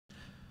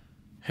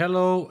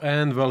Hello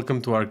and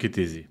welcome to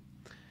ArchitEasy.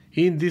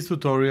 In this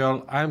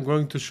tutorial I'm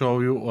going to show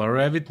you a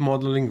Revit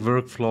modeling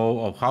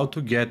workflow of how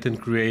to get and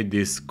create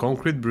these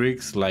concrete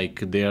bricks like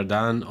they are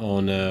done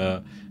on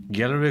a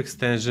gallery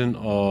extension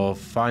of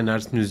Fine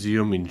Arts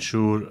Museum in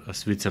Chur,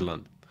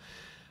 Switzerland.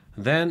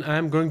 Then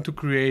I'm going to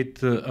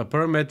create a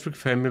parametric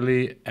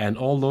family, and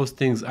all those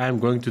things I'm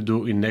going to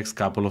do in next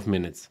couple of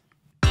minutes.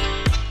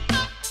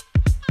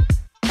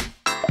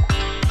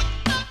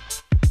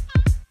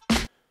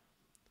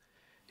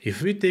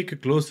 If we take a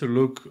closer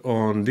look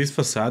on this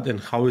facade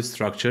and how it's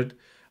structured,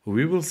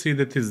 we will see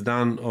that it's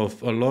done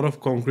of a lot of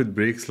concrete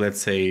bricks,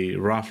 let's say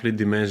roughly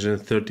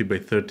dimensioned 30 by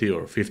 30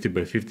 or 50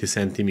 by 50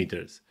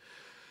 centimeters.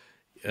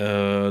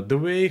 The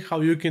way how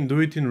you can do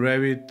it in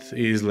Revit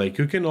is like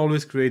you can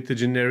always create a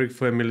generic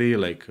family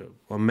like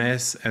a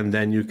mess, and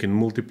then you can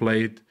multiply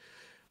it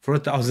for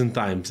 1,000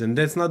 times, and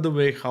that's not the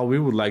way how we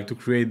would like to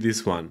create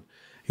this one.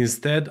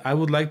 Instead, I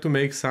would like to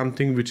make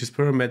something which is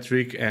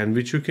parametric and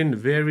which you can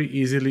very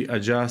easily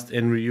adjust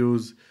and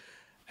reuse.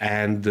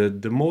 And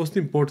the most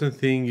important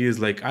thing is,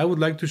 like, I would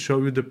like to show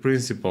you the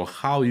principle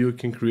how you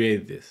can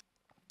create this.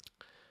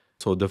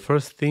 So the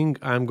first thing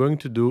I'm going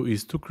to do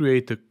is to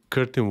create a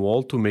curtain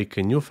wall to make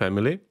a new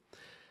family.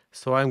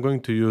 So I'm going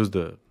to use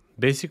the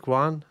basic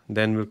one,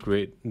 then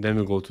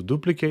we'll go to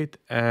duplicate,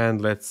 and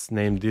let's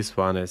name this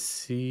one as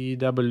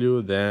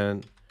CW,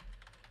 then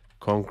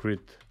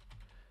concrete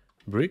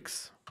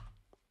bricks.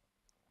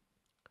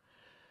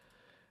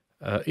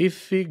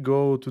 If we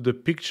go to the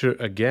picture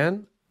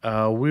again,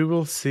 we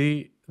will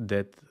see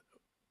that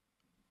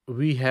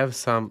we have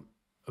some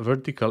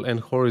vertical and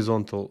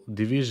horizontal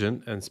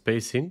division and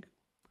spacing.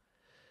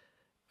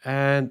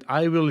 And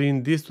I will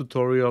in this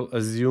tutorial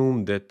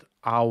assume that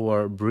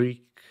our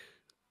brick,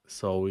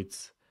 so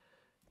it's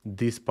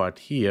this part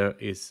here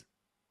is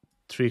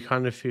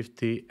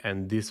 350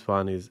 and this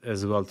one is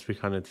as well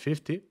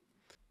 350.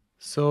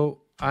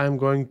 So I'm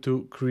going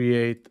to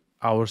create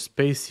our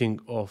spacing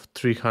of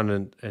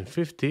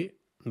 350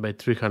 by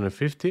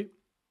 350.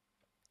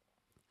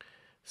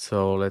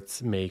 So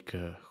let's make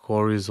a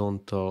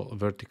horizontal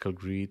vertical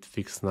grid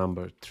fixed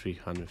number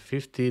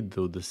 350.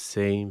 Do the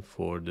same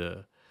for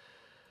the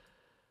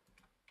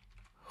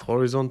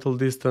horizontal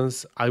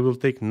distance. I will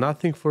take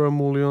nothing for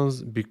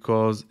mullions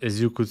because,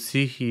 as you could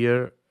see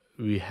here,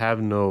 we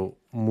have no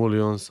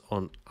mullions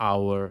on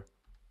our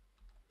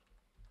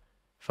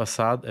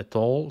facade at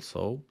all.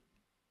 So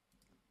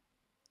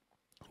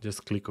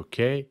just click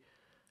OK,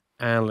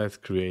 and let's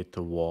create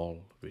a wall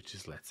which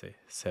is, let's say,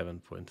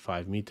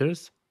 7.5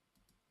 meters.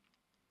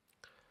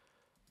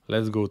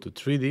 Let's go to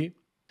 3D.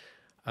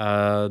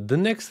 The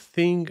next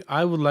thing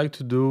I would like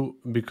to do,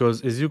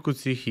 because as you could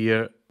see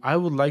here, I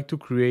would like to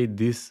create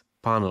this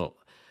panel,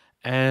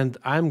 and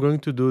I'm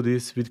going to do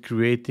this with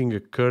creating a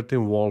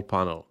curtain wall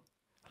panel.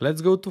 Let's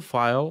go to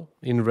File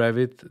in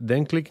Revit,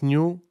 then click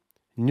New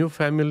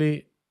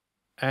Family,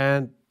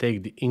 and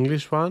take the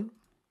English one.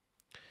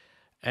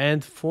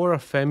 And for a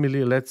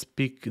family, let's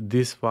pick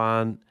this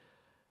one,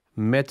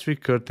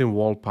 Metric Curtain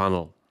Wall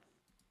Panel.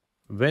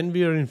 When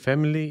we are in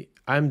family,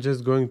 I'm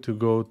just going to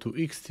go to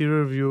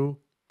Exterior View.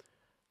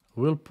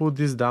 We'll put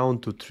this down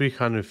to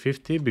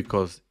 350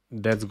 because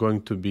that's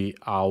going to be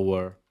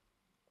our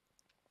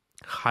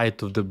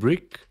height of the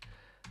brick,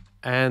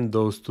 and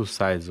those two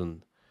sides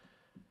on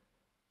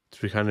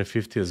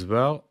 350 as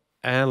well.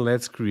 And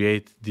let's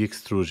create the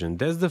extrusion.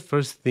 That's the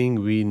first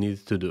thing we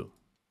need to do.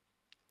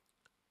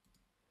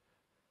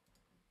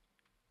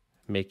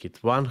 Make it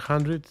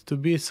 100 to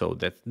be, so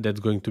that's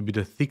going to be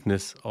the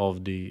thickness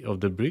of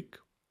the brick.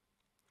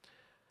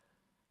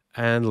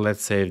 And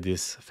let's save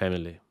this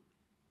family.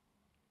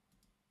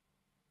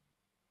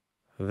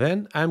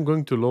 Then I'm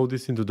going to load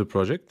this into the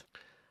project.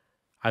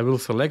 I will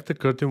select the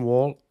curtain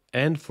wall,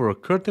 and for a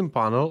curtain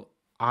panel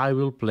I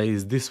will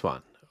place this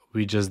one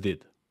we just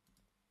did.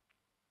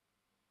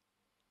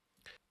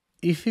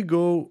 If we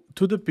go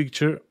to the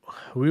picture,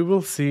 we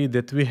will see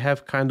that we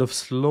have kind of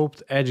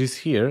sloped edges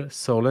here.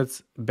 So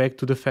let's back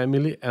to the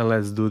family and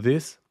let's do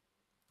this.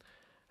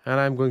 And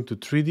I'm going to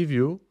 3D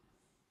view.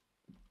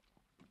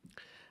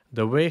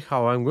 The way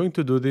how I'm going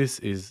to do this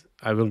is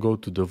I will go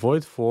to the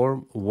void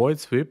form, void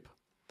sweep,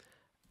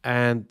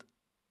 and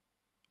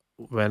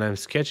when I'm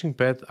sketching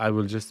pad, I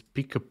will just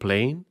pick a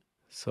plane.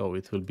 So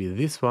it will be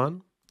this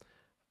one.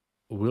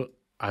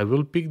 I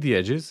will pick the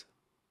edges.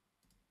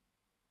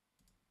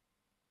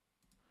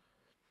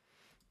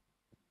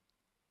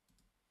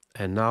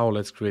 And now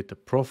let's create a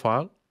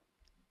profile.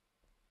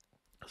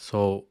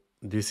 So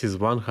this is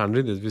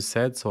 100 as we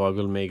said, so I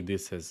will make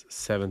this as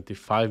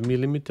 75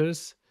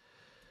 millimeters.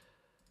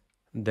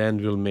 Then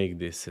we'll make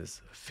this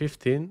as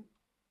 15.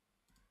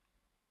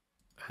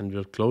 And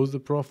we'll close the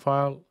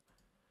profile.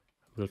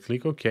 We'll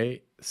click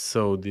OK.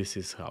 So this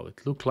is how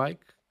it looks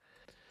like.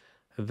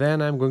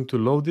 Then I'm going to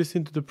load this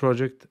into the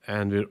project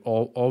and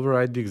we'll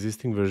override the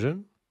existing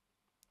version.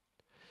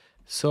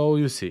 So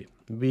you see,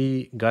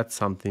 we got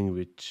something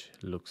which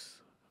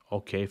looks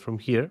okay from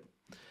here.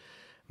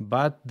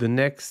 But the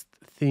next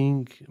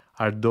thing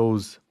are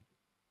those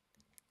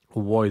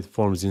void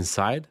forms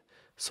inside.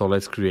 So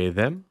let's create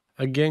them.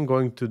 Again,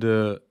 going to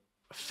the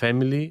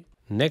family.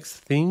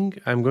 Next thing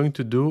I'm going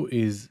to do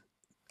is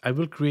I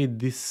will create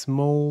these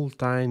small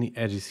tiny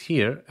edges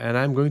here, and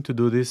I'm going to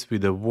do this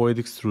with a void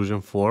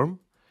extrusion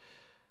form.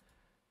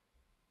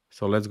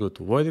 So let's go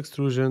to void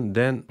extrusion,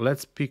 then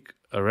let's pick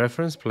a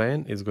reference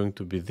plane. It's going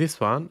to be this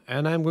one,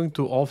 and I'm going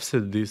to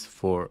offset this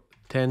for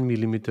 10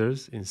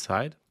 millimeters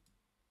inside.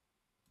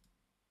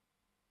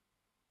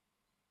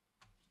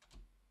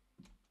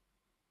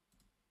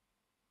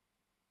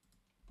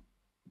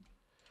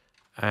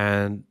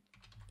 And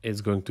it's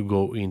going to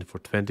go in for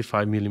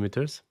 25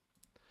 millimeters.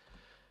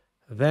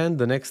 Then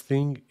the next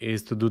thing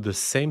is to do the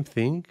same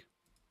thing,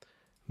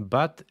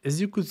 but as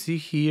you could see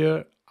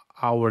here,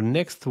 our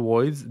next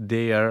voids,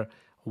 they are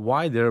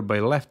wider by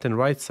left and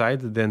right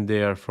side than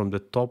they are from the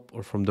top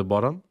or from the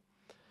bottom.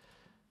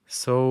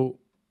 So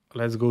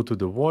let's go to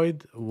the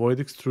void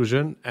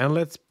extrusion, and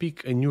let's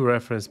pick a new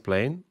reference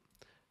plane.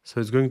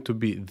 So it's going to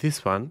be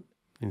this one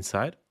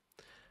inside.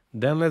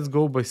 Then let's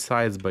go by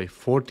sides by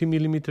 40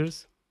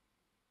 millimeters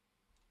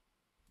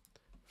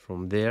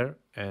from there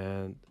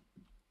and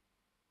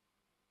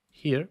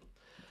here,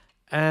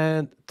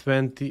 and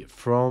 20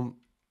 from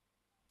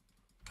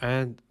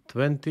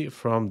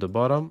the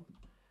bottom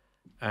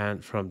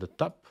and from the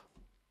top.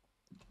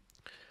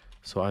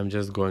 So I'm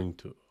just going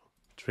to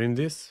trim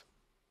this.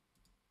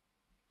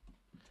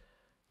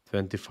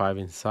 25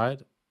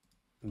 inside,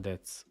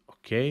 that's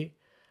okay.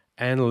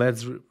 And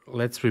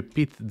let's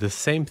repeat the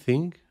same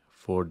thing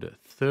for the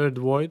third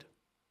void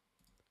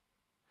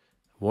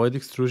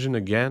extrusion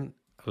again.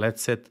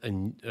 Let's set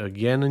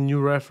again a new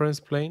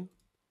reference plane.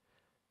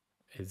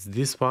 It's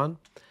this one,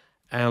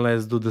 and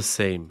let's do the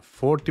same,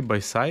 40 by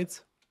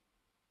sides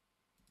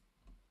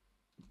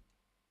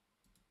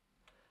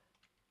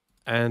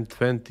and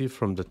 20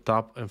 from the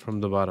top and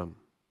from the bottom.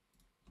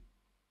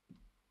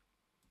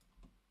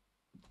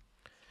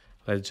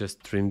 Let's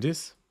just trim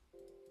this.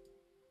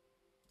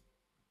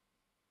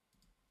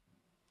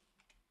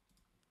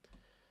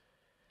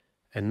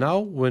 And now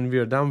when we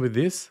are done with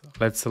this,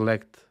 let's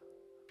select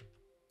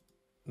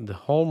the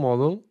whole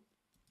model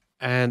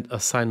and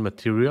assign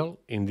material.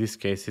 In this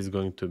case, it's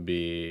going to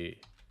be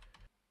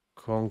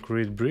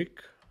concrete brick.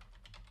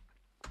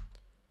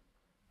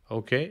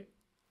 Okay,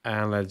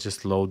 and let's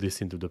just load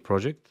this into the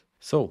project.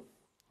 So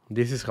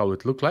this is how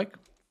it looked like.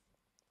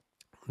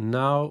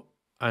 Now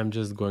I'm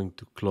just going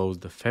to close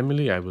the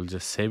family. I will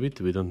just save it.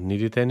 We don't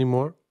need it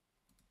anymore.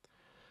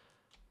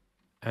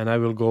 And I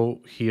will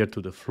go here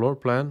to the floor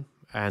plan,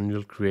 and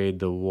we'll create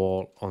the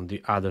wall on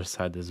the other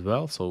side as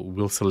well. So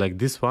we'll select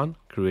this one,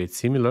 create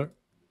similar.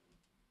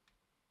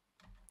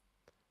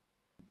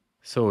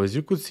 So as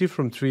you could see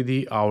from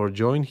 3D, our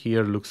joint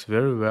here looks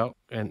very well,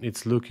 and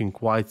it's looking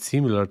quite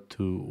similar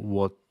to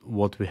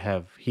what we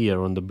have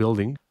here on the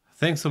building.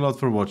 Thanks a lot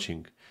for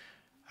watching.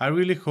 I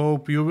really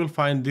hope you will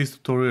find this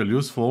tutorial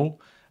useful,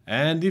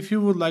 and if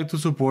you would like to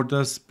support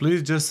us,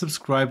 please just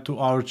subscribe to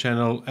our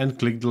channel and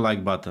click the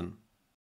like button.